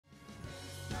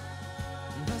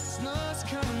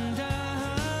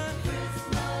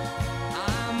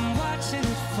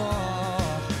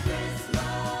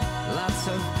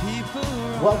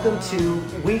Welcome to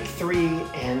week 3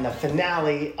 and the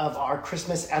finale of our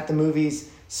Christmas at the Movies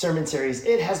sermon series.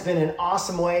 It has been an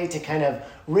awesome way to kind of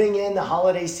ring in the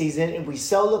holiday season, and we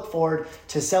so look forward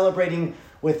to celebrating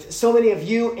with so many of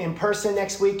you in person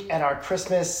next week at our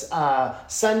Christmas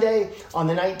Sunday on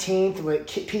the 19th with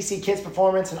PC Kids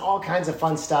performance and all kinds of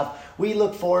fun stuff. We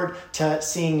look forward to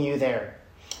seeing you there.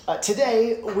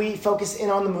 Today, we focus in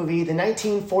on the movie, the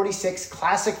 1946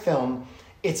 classic film,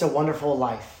 It's a Wonderful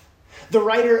Life. The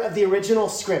writer of the original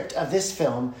script of this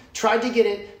film tried to get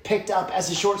it picked up as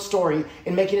a short story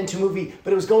and make it into a movie,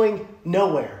 but it was going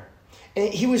nowhere.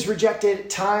 And he was rejected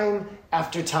time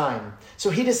after time. So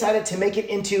he decided to make it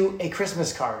into a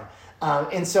Christmas card.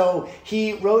 And so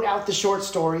he wrote out the short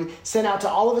story, sent out to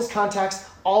all of his contacts,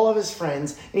 all of his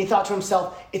friends, and he thought to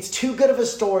himself, it's too good of a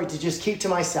story to just keep to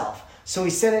myself. So he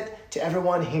sent it to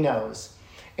everyone he knows.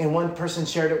 And one person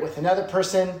shared it with another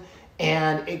person,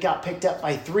 and it got picked up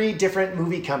by 3 different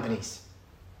movie companies.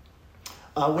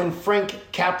 When Frank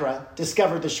Capra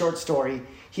discovered the short story,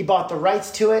 he bought the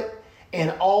rights to it and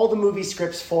all the movie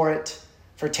scripts for it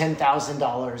for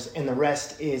 $10,000, and the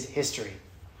rest is history.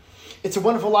 It's a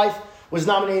Wonderful Life was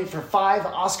nominated for 5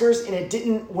 Oscars, and it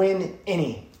didn't win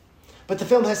any. But the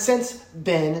film has since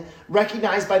been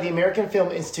recognized by the American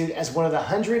Film Institute as one of the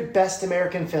 100 best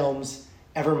American films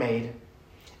ever made,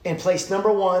 and placed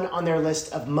number 1 on their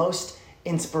list of most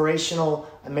inspirational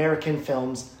American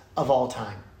films of all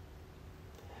time.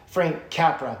 Frank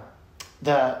Capra,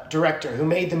 the director who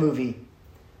made the movie,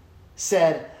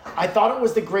 said, "I thought it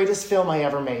was the greatest film I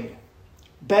ever made.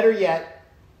 Better yet,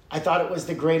 I thought it was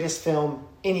the greatest film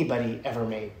anybody ever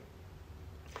made."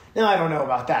 Now, I don't know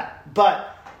about that,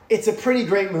 but it's a pretty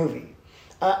great movie.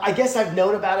 I guess I've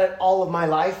known about it all of my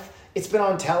life. It's been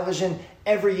on television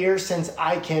every year since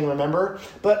I can remember,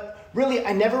 but really,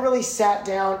 I never really sat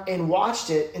down and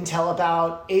watched it until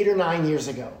about 8 or 9 years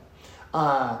ago.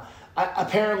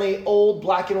 Apparently, old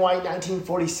black and white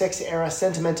 1946 era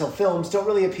sentimental films don't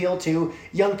really appeal to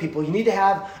young people. You need to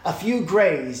have a few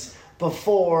grays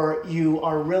before you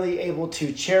are really able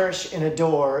to cherish and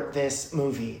adore this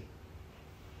movie.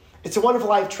 It's a Wonderful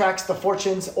Life tracks the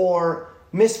fortunes or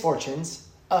misfortunes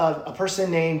of a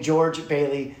person named George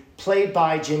Bailey, played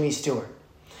by Jimmy Stewart,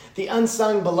 the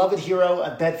unsung beloved hero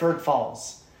of Bedford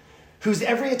Falls, whose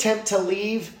every attempt to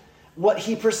leave what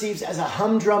he perceives as a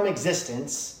humdrum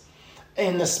existence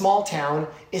in the small town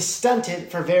is stunted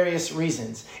for various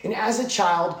reasons. And as a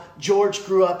child, George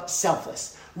grew up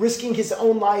selfless, risking his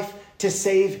own life to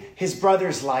save his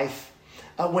brother's life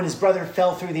when his brother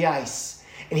fell through the ice.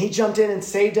 And he jumped in and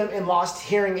saved him and lost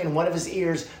hearing in one of his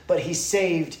ears, but he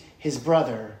saved his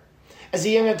brother. As a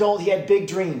young adult, he had big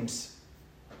dreams.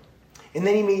 And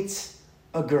then he meets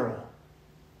a girl.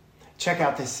 Check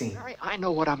out this scene. Mary, I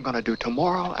know what I'm going to do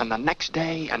tomorrow and the next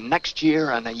day and next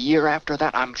year and the year after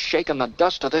that. I'm shaking the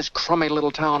dust of this crummy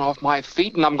little town off my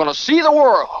feet, and I'm going to see the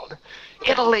world.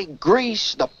 Italy,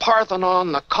 Greece, the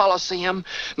Parthenon, the Colosseum.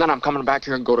 And then I'm coming back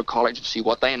here and go to college and see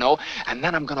what they know. And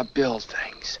then I'm going to build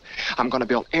things. I'm going to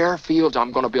build airfields.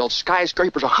 I'm going to build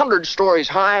skyscrapers 100 stories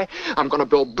high. I'm going to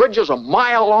build bridges a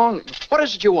mile long. What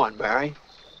is it you want, Barry?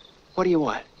 What do you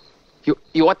want?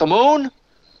 You want the moon?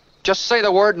 Just say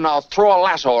the word and I'll throw a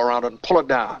lasso around it and pull it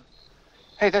down.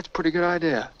 Hey, that's a pretty good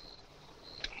idea.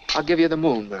 I'll give you the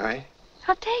moon, Barry.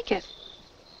 I'll take it.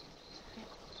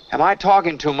 Am I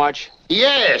talking too much?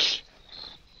 Yes.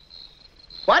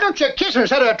 Why don't you kiss her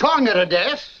instead of talking her to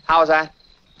death? How's that?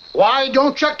 Why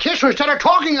don't you kiss her instead of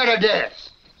talking her to death?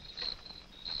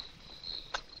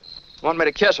 Want me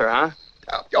to kiss her, huh?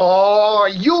 Oh,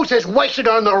 youth is wasted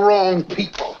on the wrong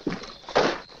people.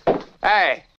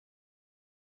 Hey.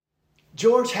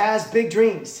 George has big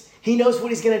dreams. He knows what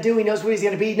he's going to do. He knows what he's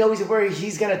going to be. He knows where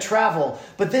he's going to travel.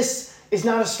 But this is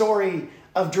not a story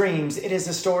of dreams. It is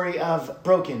a story of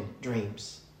broken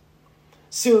dreams.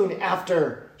 Soon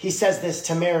after he says this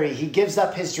to Mary, he gives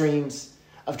up his dreams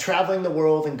of traveling the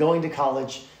world and going to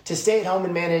college to stay at home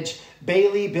and manage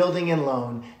Bailey Building and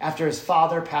Loan after his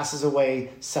father passes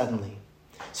away suddenly.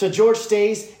 So George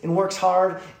stays and works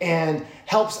hard and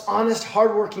helps honest,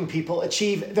 hardworking people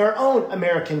achieve their own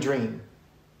American dream,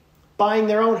 buying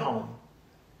their own home.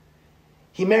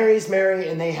 He marries Mary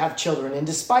and they have children. And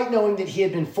despite knowing that he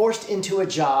had been forced into a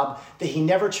job that he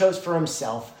never chose for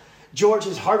himself, George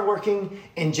is hardworking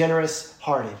and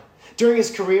generous-hearted. During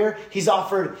his career, he's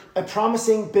offered a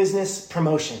promising business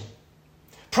promotion,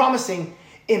 promising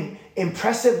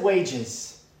impressive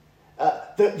wages,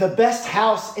 the best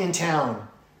house in town,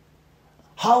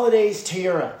 holidays to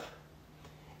Europe.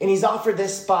 And he's offered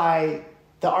this by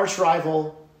the arch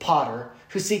rival Potter,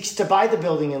 who seeks to buy the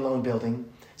Building and Loan building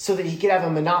so that he could have a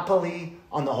monopoly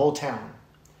on the whole town.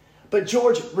 But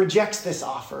George rejects this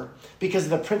offer because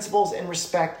of the principles and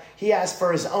respect he has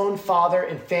for his own father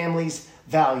and family's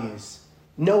values.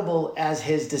 Noble as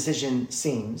his decision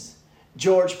seems,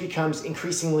 George becomes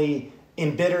increasingly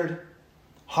embittered,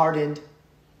 hardened,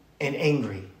 and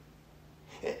angry.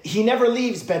 He never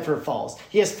leaves Bedford Falls.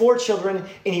 He has 4 children,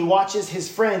 and he watches his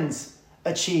friends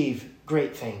achieve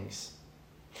great things.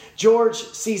 George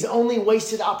sees only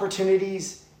wasted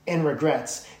opportunities and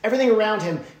regrets. Everything around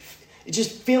him, it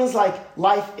just feels like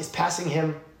life is passing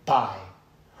him by.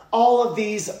 All of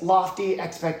these lofty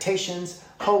expectations,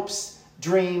 hopes,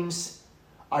 dreams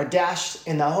are dashed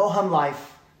in the ho-hum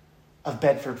life of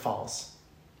Bedford Falls.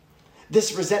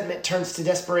 This resentment turns to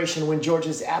desperation when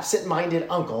George's absent-minded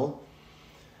uncle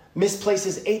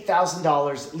misplaces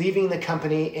 $8,000, leaving the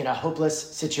company in a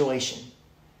hopeless situation.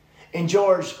 And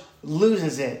George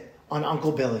loses it on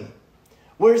Uncle Billy.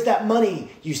 Where's that money,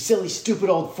 you silly, stupid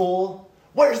old fool?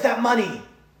 Where's that money?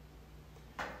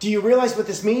 Do you realize what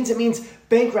this means? It means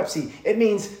bankruptcy. It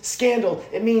means scandal.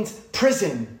 It means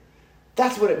prison.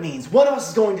 That's what it means. One of us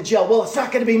is going to jail. Well, it's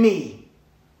not going to be me.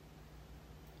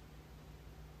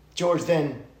 George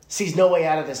then sees no way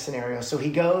out of this scenario, so he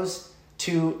goes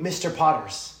to Mr.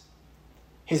 Potter's,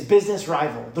 his business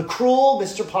rival, the cruel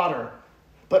Mr. Potter.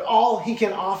 But all he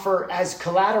can offer as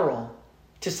collateral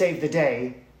to save the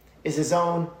day is his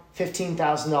own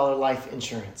 $15,000 life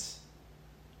insurance.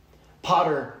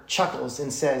 Potter chuckles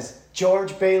and says,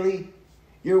 "George Bailey,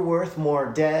 you're worth more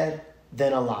dead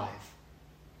than alive."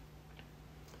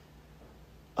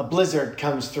 A blizzard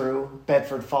comes through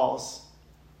Bedford Falls.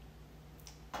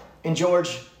 And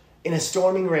George, in a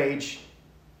storming rage,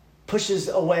 pushes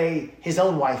away his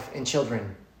own wife and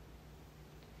children.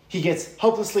 He gets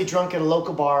hopelessly drunk at a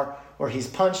local bar where he's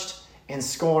punched and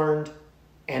scorned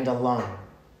and alone.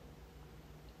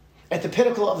 At the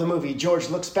pinnacle of the movie, George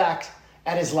looks back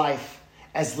at his life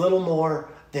as little more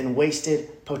than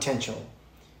wasted potential.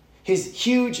 His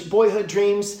huge boyhood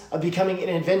dreams of becoming an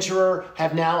adventurer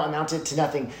have now amounted to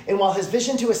nothing. And while his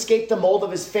vision to escape the mold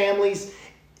of his family's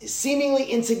seemingly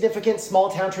insignificant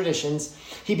small-town traditions,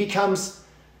 he becomes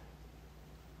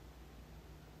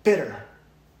bitter,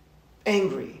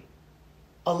 angry,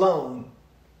 alone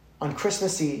on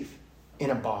Christmas Eve in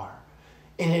a bar.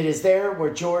 And it is there where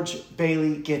George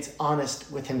Bailey gets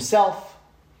honest with himself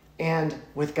and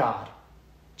with God.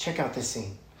 Check out this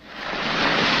scene.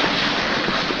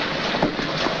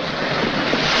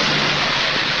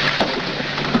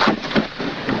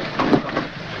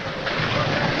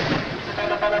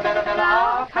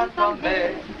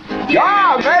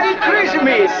 Yeah, Merry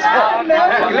Christmas!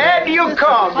 Glad you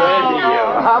come.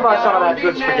 How about some of that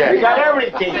good spaghetti? We got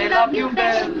everything.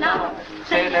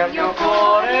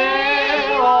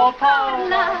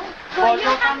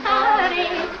 Voglio cantare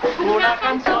una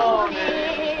canzone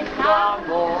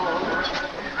d'amore.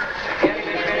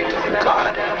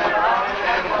 God.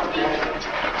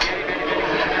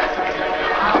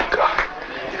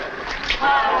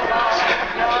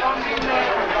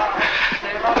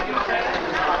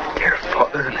 Dear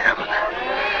Father in heaven,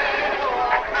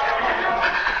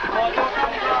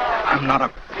 I'm not a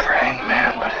praying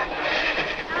man, but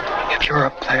if you're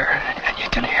up there and you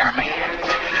can hear me,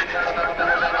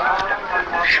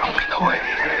 show me the way.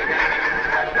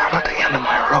 I'm at the end of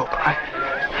my rope.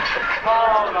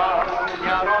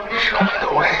 Show me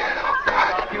the way, oh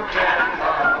God.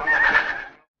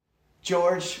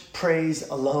 George prays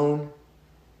alone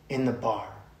in the bar.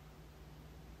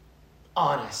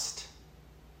 Honest.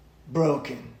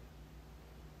 Broken.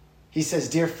 He says,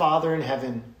 "Dear Father in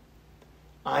heaven,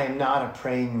 I am not a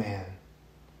praying man.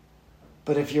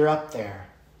 But if you're up there,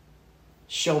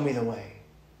 show me the way.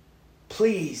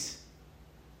 Please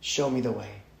show me the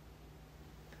way."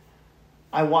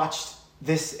 I watched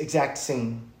this exact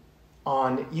scene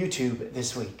on YouTube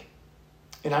this week,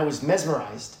 and I was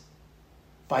mesmerized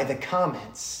by the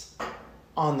comments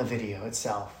on the video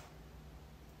itself.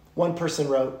 One person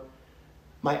wrote,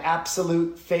 "My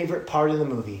absolute favorite part of the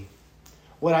movie.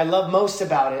 What I love most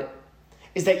about it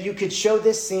is that you could show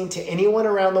this scene to anyone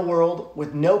around the world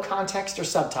with no context or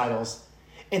subtitles,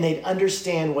 and they'd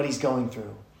understand what he's going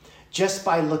through just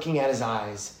by looking at his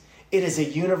eyes. It is a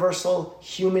universal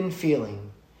human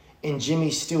feeling, and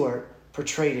Jimmy Stewart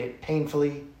portrayed it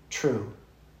painfully true."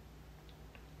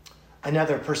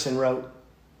 Another person wrote,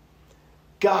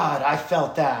 "God, I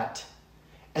felt that.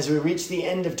 As we reach the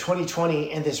end of 2020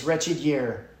 and this wretched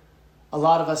year, a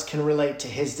lot of us can relate to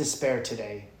his despair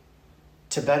today,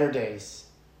 to better days."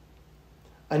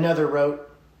 Another wrote,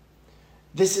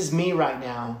 "This is me right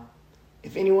now.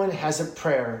 If anyone has a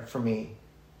prayer for me,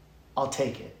 I'll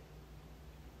take it."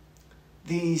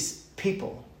 These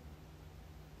people,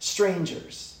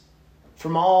 strangers,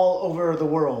 from all over the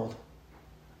world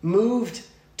moved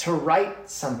to write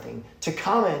something, to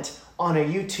comment on a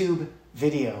YouTube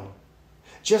video.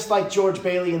 Just like George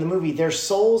Bailey in the movie, their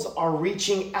souls are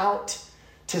reaching out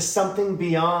to something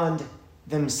beyond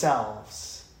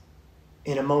themselves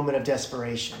in a moment of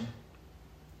desperation.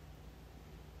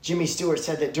 Jimmy Stewart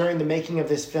said that during the making of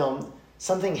this film,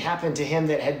 something happened to him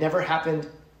that had never happened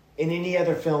in any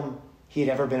other film he had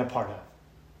ever been a part of.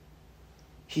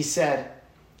 He said,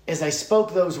 "As I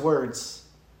spoke those words,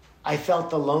 I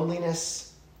felt the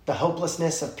loneliness, the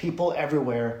hopelessness of people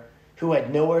everywhere who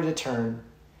had nowhere to turn,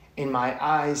 and my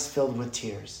eyes filled with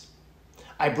tears.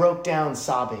 I broke down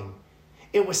sobbing.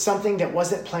 It was something that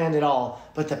wasn't planned at all,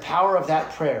 but the power of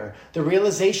that prayer, the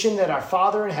realization that our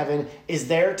Father in heaven is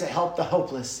there to help the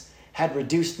hopeless, had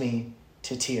reduced me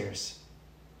to tears."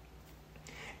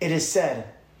 It is said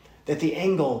that the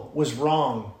angle was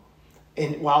wrong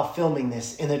while filming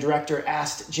this, and the director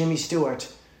asked Jimmy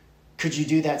Stewart, "Could you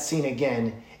do that scene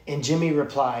again?" And Jimmy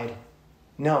replied,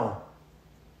 "No,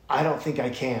 I don't think I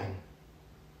can."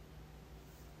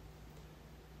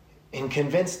 And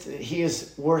convinced that he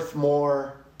is worth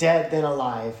more dead than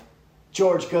alive,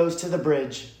 George goes to the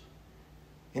bridge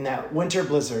in that winter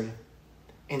blizzard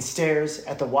and stares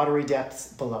at the watery depths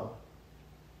below.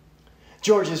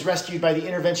 George is rescued by the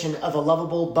intervention of a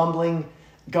lovable, bumbling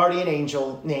guardian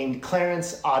angel named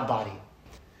Clarence Oddbody,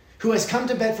 who has come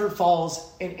to Bedford Falls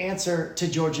in answer to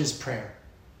George's prayer.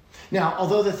 Now,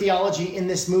 although the theology in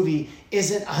this movie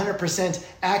isn't 100%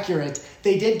 accurate,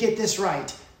 they did get this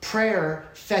right. Prayer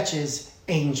fetches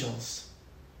angels.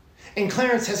 And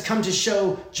Clarence has come to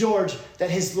show George that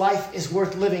his life is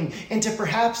worth living and to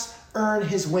perhaps earn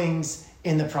his wings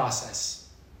in the process.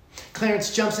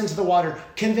 Clarence jumps into the water,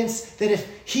 convinced that if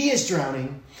he is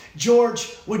drowning,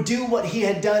 George would do what he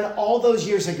had done all those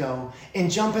years ago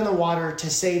and jump in the water to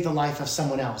save the life of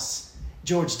someone else.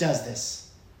 George does this,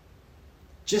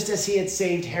 just as he had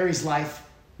saved Harry's life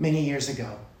many years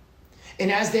ago.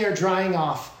 And as they are drying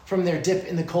off from their dip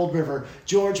in the cold river,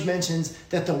 George mentions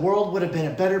that the world would have been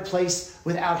a better place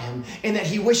without him and that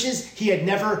he wishes he had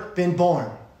never been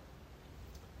born.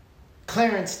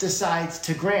 Clarence decides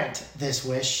to grant this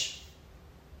wish,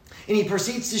 and he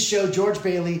proceeds to show George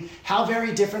Bailey how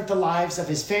very different the lives of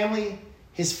his family,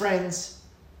 his friends,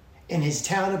 and his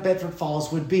town of Bedford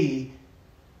Falls would be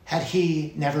had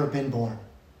he never been born.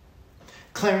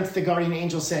 Clarence, the guardian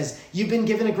angel, says, "You've been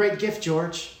given a great gift,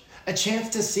 George, a chance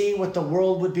to see what the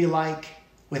world would be like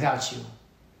without you."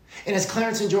 And as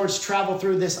Clarence and George travel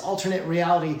through this alternate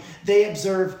reality, they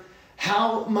observe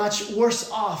how much worse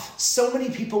off so many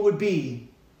people would be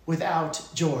without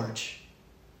George.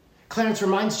 Clarence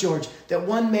reminds George that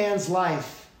one man's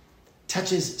life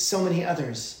touches so many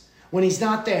others. When he's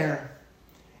not there,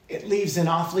 it leaves an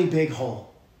awfully big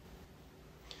hole.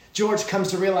 George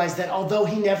comes to realize that although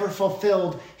he never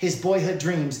fulfilled his boyhood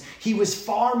dreams, he was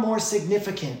far more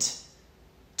significant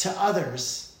to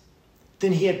others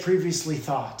than he had previously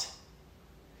thought.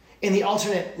 In the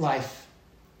alternate life,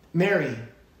 Mary,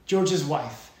 George's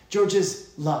wife, George's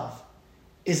love,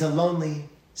 is a lonely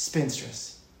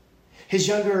spinstress. His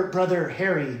younger brother,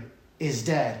 Harry, is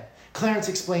dead. Clarence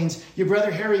explains, "Your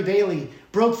brother, Harry Bailey,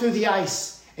 broke through the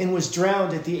ice and was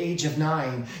drowned at the age of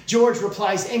 9. George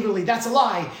replies angrily, "That's a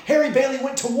lie. Harry Bailey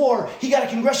went to war. He got a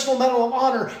Congressional Medal of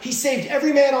Honor. He saved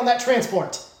every man on that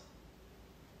transport."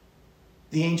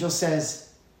 The angel says,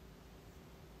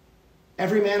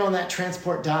 "Every man on that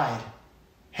transport died.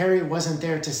 Harry wasn't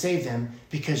there to save them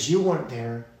because you weren't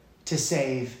there to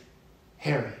save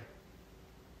Harry."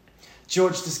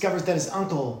 George discovers that his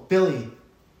uncle, Billy,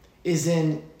 is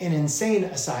in an insane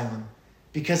asylum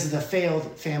because of the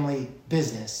failed family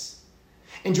business.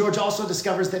 And George also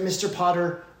discovers that Mr.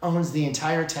 Potter owns the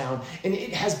entire town, and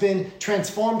it has been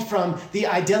transformed from the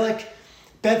idyllic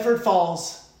Bedford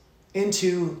Falls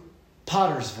into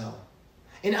Pottersville,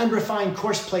 an unrefined,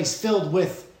 coarse place filled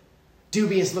with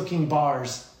dubious-looking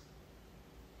bars.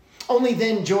 Only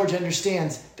then George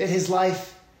understands that his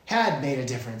life had made a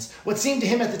difference. What seemed to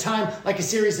him at the time like a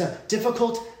series of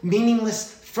difficult, meaningless,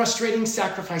 frustrating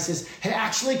sacrifices had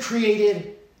actually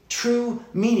created true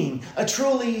meaning, a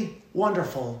truly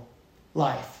wonderful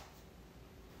life.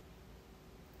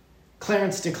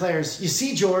 Clarence declares, "You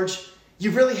see, George,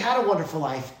 you've really had a wonderful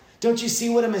life. Don't you see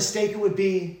what a mistake it would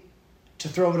be to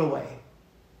throw it away?"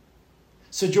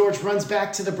 So George runs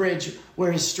back to the bridge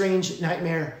where his strange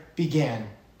nightmare began.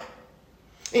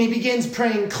 And he begins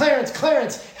praying, "Clarence,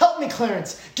 Clarence, help me,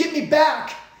 Clarence. Get me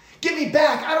back. Get me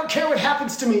back. I don't care what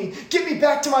happens to me. Get me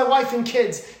back to my wife and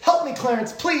kids. Help me,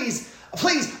 Clarence. Please,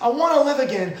 please. I want to live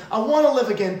again. I want to live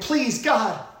again. Please,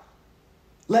 God,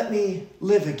 let me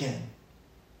live again."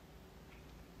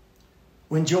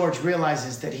 when George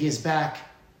realizes that he is back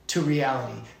to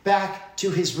reality, back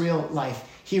to his real life.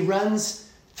 He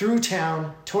runs through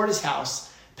town toward his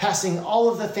house, passing all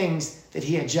of the things that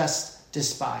he had just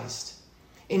despised.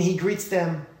 And he greets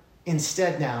them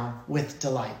instead now with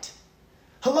delight.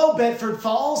 Hello, Bedford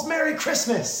Falls. Merry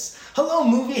Christmas. Hello,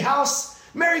 Movie House.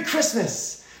 Merry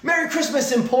Christmas. Merry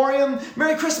Christmas, Emporium.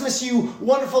 Merry Christmas, you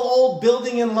wonderful old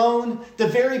building and loan. The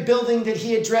very building that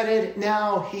he had dreaded,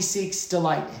 now he seeks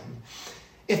delight in.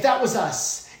 If that was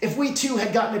us, if we too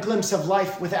had gotten a glimpse of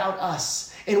life without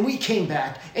us, and we came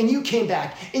back, and you came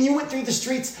back, and you went through the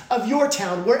streets of your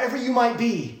town, wherever you might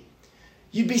be,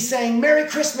 you'd be saying, Merry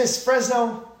Christmas,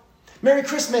 Fresno. Merry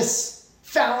Christmas,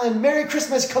 Fallon. Merry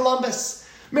Christmas, Columbus.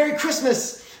 Merry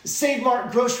Christmas, Save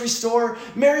Mart Grocery Store.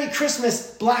 Merry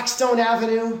Christmas, Blackstone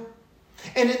Avenue.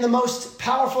 And in the most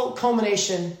powerful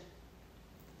culmination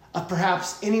of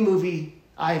perhaps any movie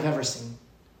I have ever seen,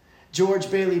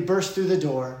 George Bailey burst through the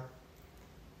door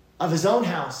of his own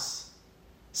house,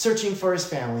 searching for his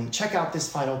family. Check out this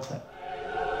final clip.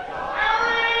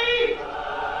 Mary!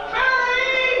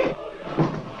 Mary!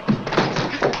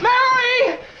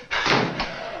 Mary!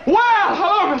 Well,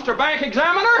 hello, Mr. Bank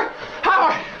Examiner. How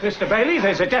are you? Mr. Bailey,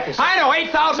 there's a deficit. I know,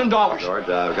 $8,000. George,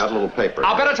 I've got a little paper.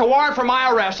 I'll bet it's a warrant for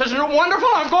my arrest. Isn't it wonderful?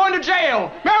 I'm going to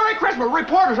jail. Merry Christmas.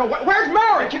 Reporters. Where's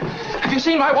Mary? Have you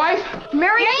seen my wife?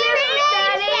 Merry Christmas,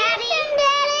 Daddy.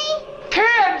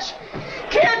 Kids!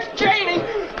 Kids!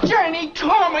 Janie,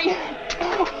 Tommy.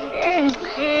 Let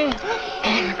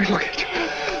me look at you.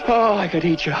 Oh, I could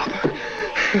eat you up.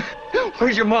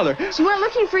 Where's your mother? She went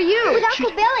looking for you. With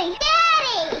Uncle Billy.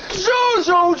 Daddy!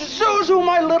 Zuzu,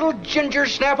 my little ginger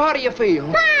snap. How do you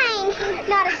feel? Fine.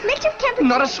 Not a smidge of temper.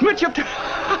 Not a smidge of...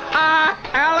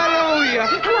 Hallelujah.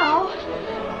 Hello.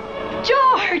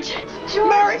 George,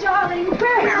 Mary. darling,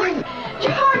 where are you?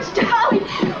 George, darling,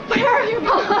 where are you?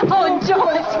 Oh,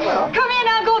 George. Come in,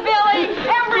 Uncle Billy.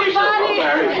 Everybody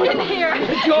in here.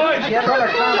 George! Yes,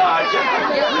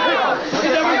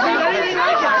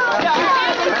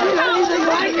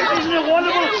 Isn't it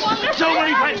wonderful? So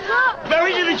many friends.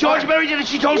 Mary did it, George. Mary did it.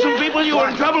 She told some people you were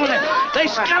in trouble with it. They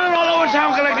scattered all over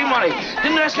town collecting money.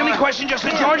 Didn't ask any question, just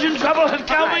said George in trouble and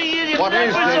tell me idiot. What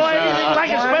is this,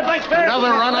 like a spread like fair. Another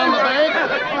run on the bank?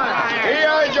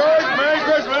 Here, George. Merry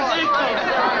Christmas.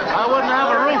 I wouldn't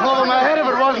have a roof over my head if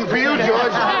it wasn't for you,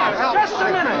 George. Just a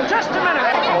minute. And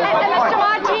Mr.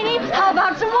 Martini, how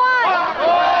about some wine?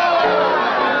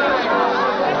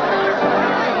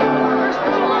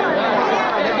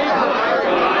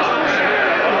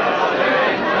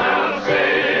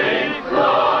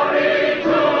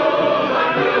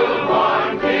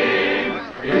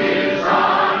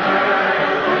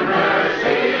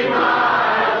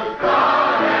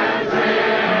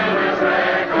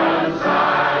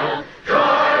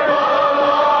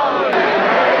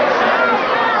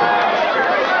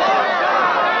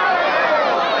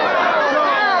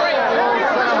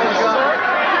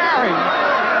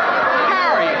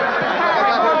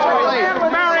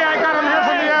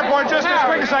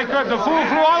 The fool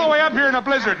flew all the way up here in a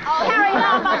blizzard. Harry,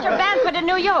 how about your Banford in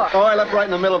New York? Oh, I left right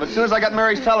in the middle of it. As soon as I got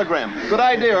Mary's telegram. Good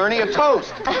idea, Ernie. A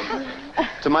toast.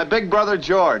 To my big brother,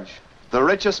 George, the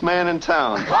richest man in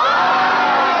town. Look,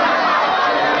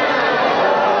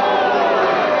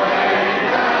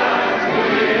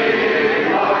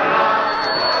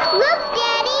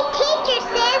 Daddy, teacher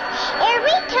says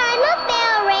every time a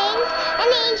bell rings, an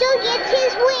angel gets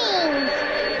his wings.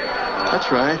 That's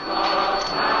right.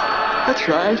 That's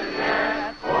right.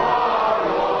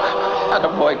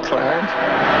 Attaboy, Clarence.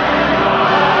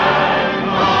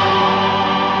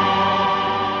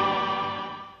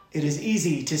 It is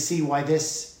easy to see why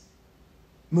this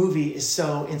movie is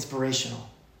so inspirational.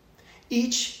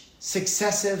 Each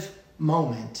successive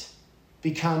moment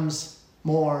becomes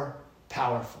more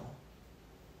powerful.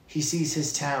 He sees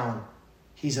his town,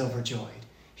 he's overjoyed.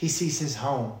 He sees his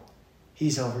home,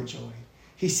 he's overjoyed.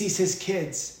 He sees his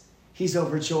kids, he's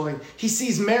overjoyed. He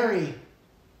sees Mary.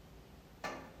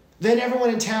 Then everyone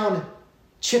in town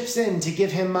chips in to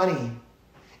give him money.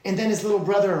 And then his little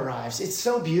brother arrives. It's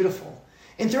so beautiful.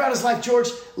 And throughout his life, George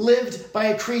lived by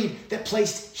a creed that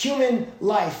placed human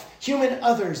life, human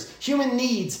others, human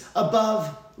needs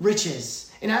above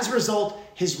riches. And as a result,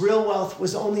 his real wealth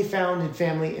was only found in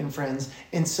family and friends,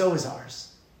 and so is ours.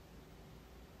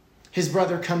 His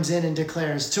brother comes in and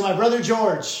declares, "To my brother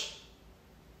George,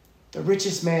 the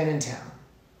richest man in town."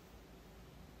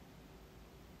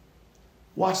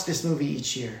 Watch this movie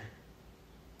each year,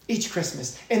 each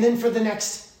Christmas, and then for the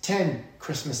next 10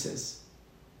 Christmases.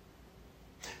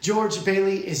 George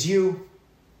Bailey is you,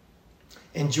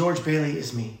 and George Bailey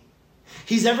is me.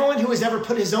 He's everyone who has ever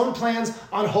put his own plans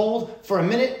on hold for a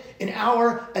minute, an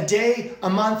hour, a day, a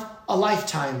month, a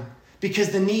lifetime,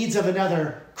 because the needs of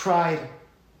another cried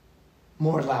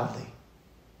more loudly.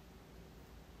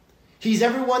 He's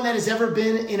everyone that has ever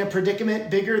been in a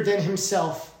predicament bigger than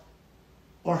himself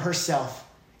or herself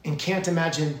and can't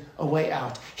imagine a way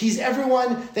out. He's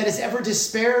everyone that has ever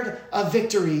despaired of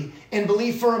victory and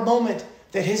believed for a moment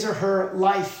that his or her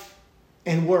life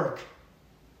and work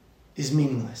is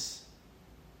meaningless.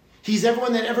 He's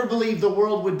everyone that ever believed the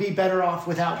world would be better off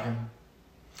without him.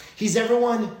 He's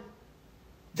everyone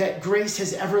that grace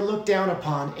has ever looked down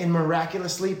upon and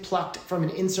miraculously plucked from an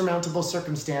insurmountable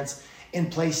circumstance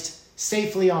and placed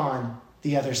safely on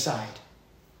the other side.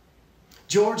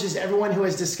 George is everyone who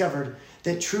has discovered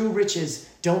that true riches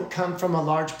don't come from a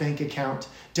large bank account,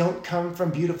 don't come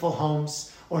from beautiful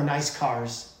homes or nice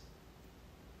cars,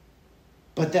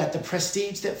 but that the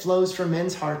prestige that flows from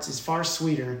men's hearts is far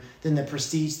sweeter than the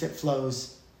prestige that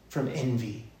flows from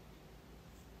envy.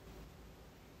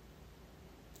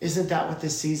 Isn't that what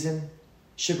this season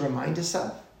should remind us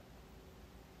of?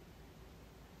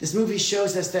 This movie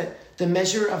shows us that the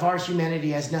measure of our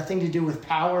humanity has nothing to do with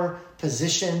power,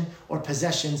 position, or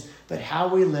possessions, but how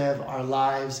we live our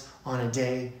lives on a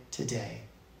day-to-day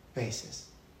basis.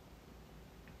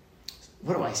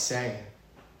 What do I say?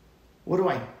 What do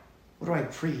I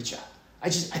preach? I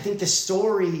think the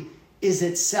story is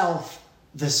itself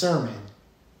the sermon.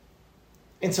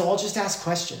 And so I'll just ask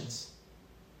questions.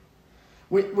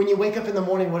 When you wake up in the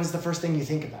morning, what is the first thing you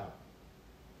think about?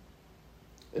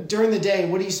 During the day,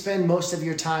 what do you spend most of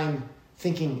your time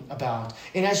thinking about?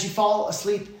 And as you fall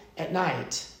asleep at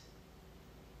night,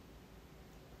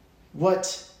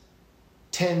 what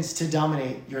tends to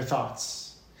dominate your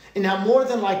thoughts? And now, more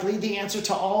than likely, the answer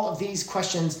to all of these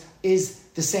questions is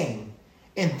the same.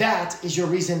 And that is your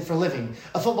reason for living.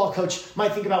 A football coach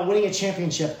might think about winning a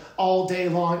championship all day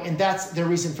long, and that's their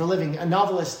reason for living. A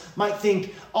novelist might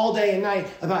think all day and night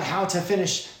about how to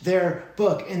finish their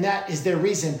book, and that is their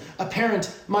reason. A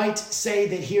parent might say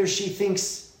that he or she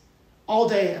thinks all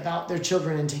day about their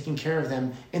children and taking care of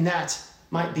them, and that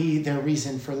might be their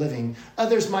reason for living.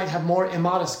 Others might have more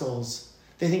immodest goals.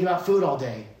 They think about food all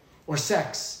day, or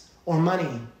sex, or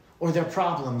money, or their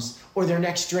problems, or their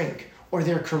next drink, or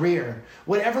their career.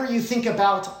 Whatever you think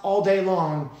about all day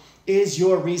long is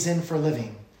your reason for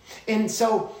living. And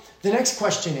so the next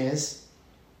question is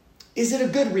it a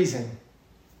good reason?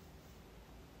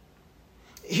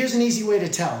 Here's an easy way to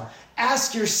tell.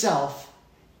 Ask yourself,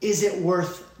 is it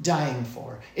worth dying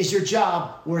for? Is your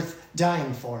job worth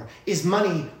dying for? Is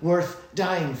money worth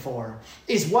dying for?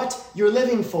 Is what you're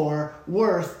living for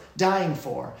worth dying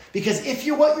for? Because if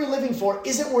what you're living for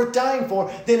isn't worth dying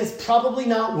for, then it's probably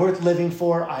not worth living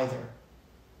for either.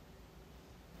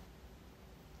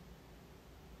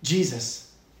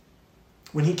 Jesus,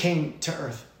 when he came to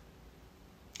earth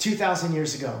 2,000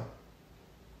 years ago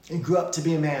and grew up to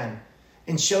be a man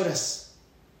and showed us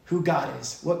who God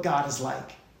is, what God is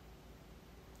like,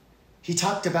 he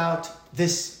talked about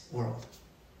this world,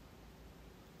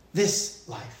 this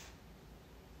life.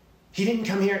 He didn't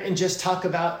come here and just talk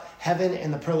about heaven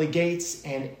and the pearly gates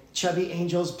and chubby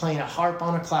angels playing a harp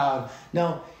on a cloud.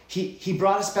 No, he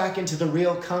brought us back into the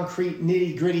real concrete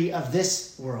nitty-gritty of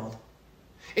this world.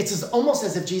 It's almost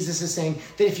as if Jesus is saying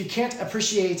that if you can't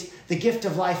appreciate the gift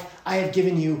of life I have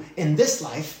given you in this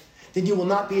life, then you will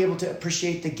not be able to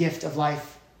appreciate the gift of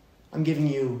life I'm giving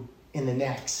you in the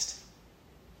next.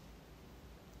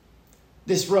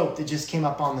 This rope that just came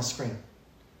up on the screen.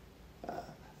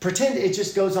 Pretend it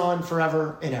just goes on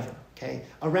forever and ever, okay?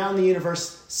 Around the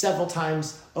universe several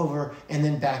times over and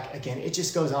then back again. It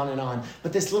just goes on and on.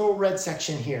 But this little red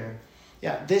section here,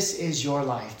 this is your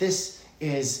life. This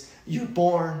is you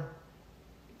born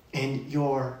and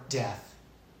your death.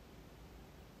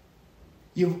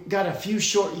 You've got a few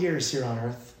short years here on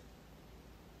earth,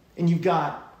 and you've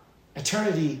got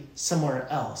eternity somewhere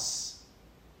else.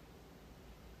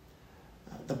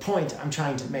 The point I'm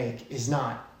trying to make is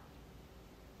not,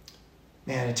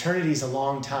 man, eternity is a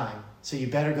long time, so you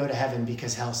better go to heaven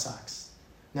because hell sucks.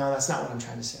 No, that's not what I'm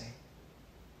trying to say.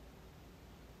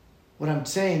 What I'm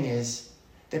saying is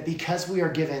that because we are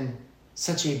given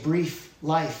such a brief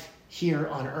life here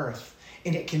on earth,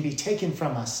 and it can be taken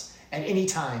from us at any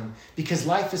time, because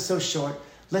life is so short,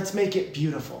 let's make it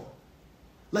beautiful.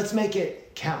 Let's make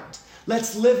it count.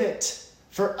 Let's live it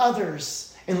for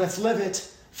others, and let's live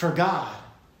it for God.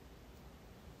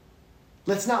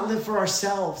 Let's not live for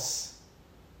ourselves.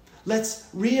 Let's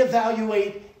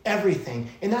reevaluate everything.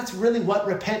 And that's really what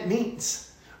repent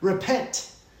means.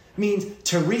 Repent means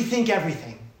to rethink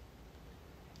everything.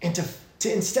 And to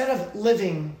instead of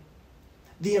living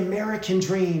the American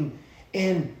dream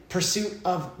in pursuit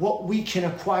of what we can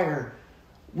acquire.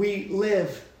 We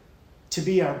live to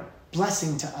be a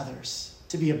blessing to others,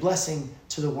 to be a blessing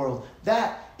to the world.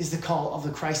 That is the call of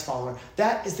the Christ follower.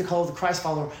 That is the call of the Christ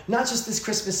follower, not just this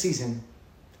Christmas season,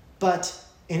 but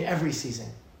in every season.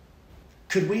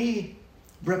 Could we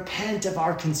repent of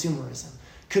our consumerism?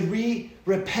 Could we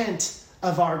repent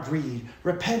of our greed,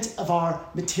 repent of our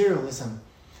materialism?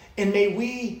 And may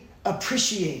we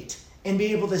appreciate and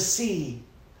be able to see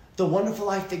the wonderful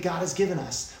life that God has given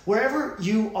us. Wherever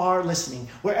you are listening,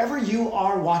 wherever you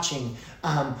are watching,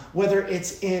 whether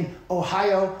it's in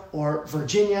Ohio or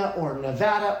Virginia or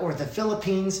Nevada or the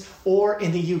Philippines or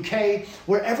in the UK,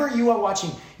 wherever you are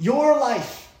watching, your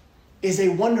life is a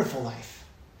wonderful life.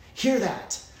 Hear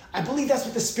that. I believe that's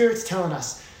what the Spirit's telling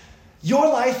us. Your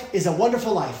life is a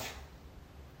wonderful life.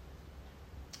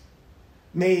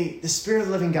 May the Spirit of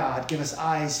the living God give us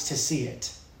eyes to see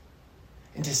it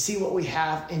and to see what we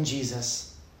have in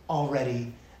Jesus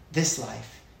already, this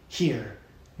life, here,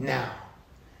 now.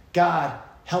 God,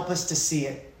 help us to see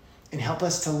it and help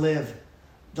us to live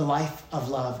the life of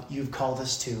love you've called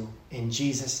us to. In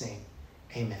Jesus' name,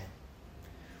 amen.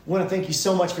 I want to thank you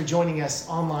so much for joining us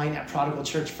online at Prodigal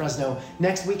Church Fresno.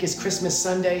 Next week is Christmas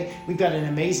Sunday. We've got an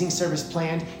amazing service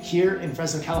planned here in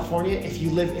Fresno, California, if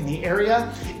you live in the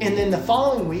area. And then the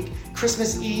following week,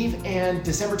 Christmas Eve and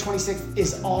December 26th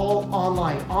is all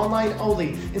online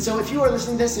only. And so if you are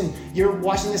listening to this and you're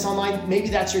watching this online, maybe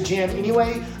that's your jam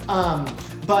anyway.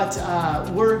 But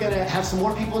we're going to have some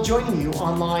more people joining you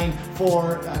online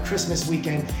for Christmas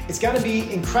weekend. It's going to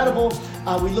be incredible.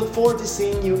 We look forward to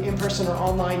seeing you in person or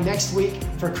online next week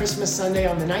for Christmas Sunday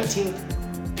on the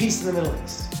 19th. Peace in the Middle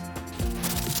East.